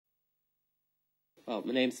Well,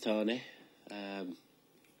 my name's Tony.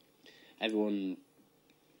 Everyone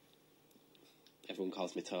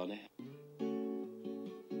calls me Tony.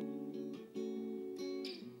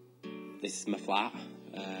 This is my flat,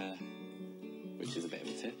 which is a bit of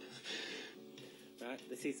a tip. Right,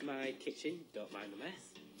 this is my kitchen. Don't mind the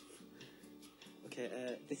mess.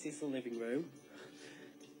 Okay, this is the living room.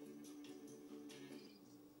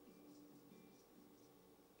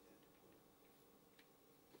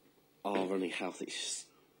 Oh, running house, it's just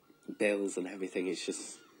bills and everything. It's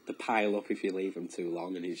just the pile up if you leave them too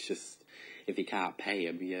long, and it's just if you can't pay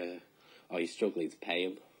them, you're struggling to pay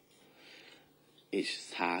them. It's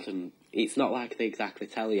just hard, and it's not like they exactly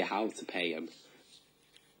tell you how to pay them.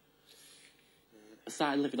 I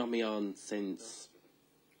started living on my own since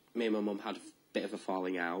me and my mum had a bit of a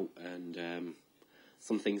falling out, and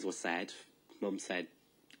some things were said. Mum said,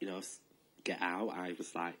 get out. I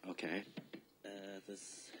was like, okay.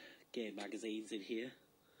 There's gay magazines in here,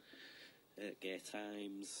 Gay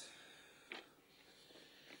Times.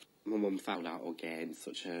 My mum found out again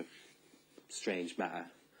such a strange matter.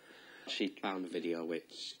 She found a video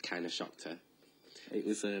which kind of shocked her. It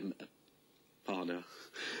was a porno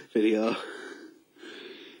video.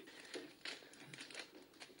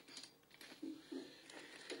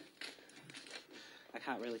 I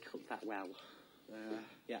can't really cook that well.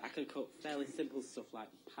 Yeah, I can cook fairly simple stuff like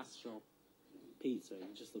pastrami pizza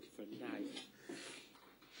and just looking for a knife.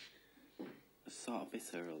 Sort of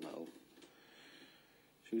visceral though.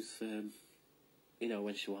 She was,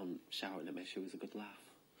 when she wasn't shouting at me, she was a good laugh.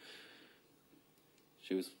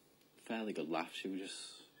 She was fairly good laugh. She was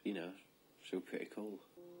just, she was pretty cool.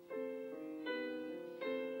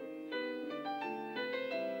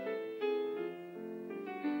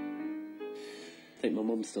 I think my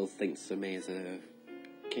mum still thinks of me as a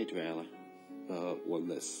kid, really. One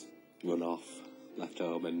that's run off, left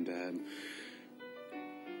home and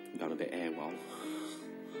gone a bit AWOL.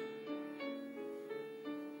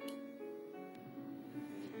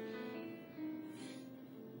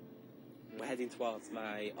 We're heading towards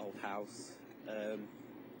my old house.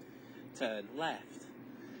 Turn left,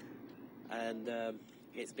 and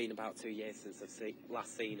it's been about 2 years since I've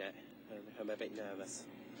last seen it, and I'm a bit nervous.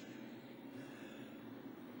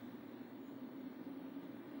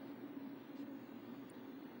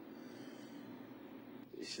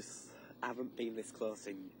 It's just, I haven't been this close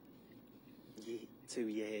in 2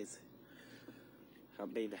 years. I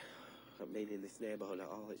haven't been in this neighbourhood at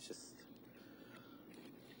all. It's just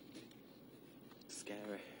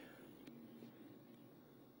scary.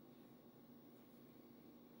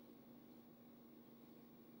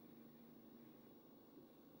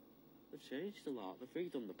 They've changed a lot. They've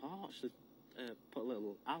redone the porch. They've put a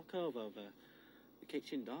little alcove over the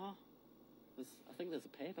kitchen door. I think there's a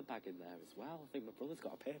paper bag in there as well. I think my brother's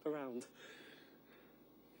got a paper round.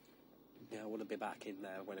 Yeah, I want to be back in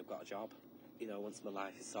there when I've got a job. Once my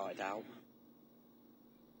life is sorted out.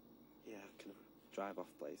 Yeah, can I drive off,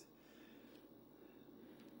 please?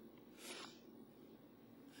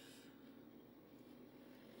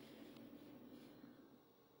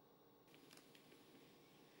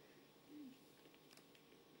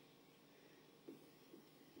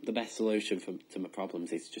 The best solution to my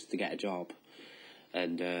problems is just to get a job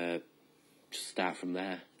and just start from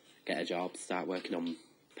there. Get a job, start working on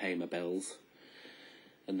paying my bills,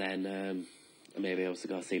 and then I may be able to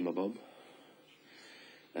go see my mum.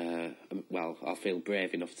 I'll feel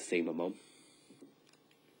brave enough to see my mum.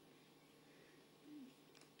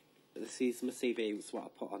 This is my CV, it's what I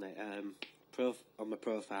put on it. On my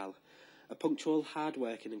profile. A punctual,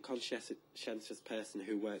 hard-working and conscientious person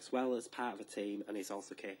who works well as part of a team and is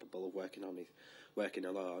also capable of working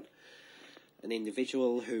alone. An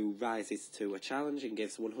individual who rises to a challenge and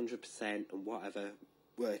gives 100% on whatever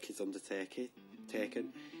work is undertaken.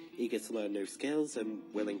 Eager to learn new skills and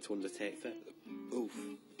willing to undertake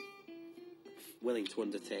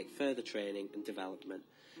further training and development.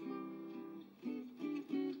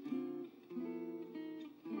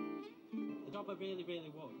 The job I really,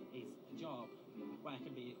 really want is a job where I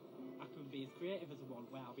can be as creative as I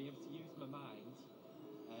want, where I'll be able to use my mind,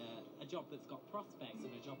 a job that's got prospects,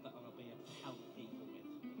 and a job that I'll be able to help people with.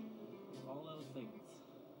 All those things.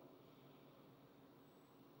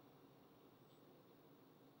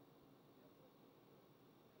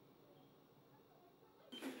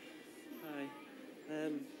 Hi.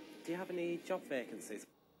 Do you have any job vacancies?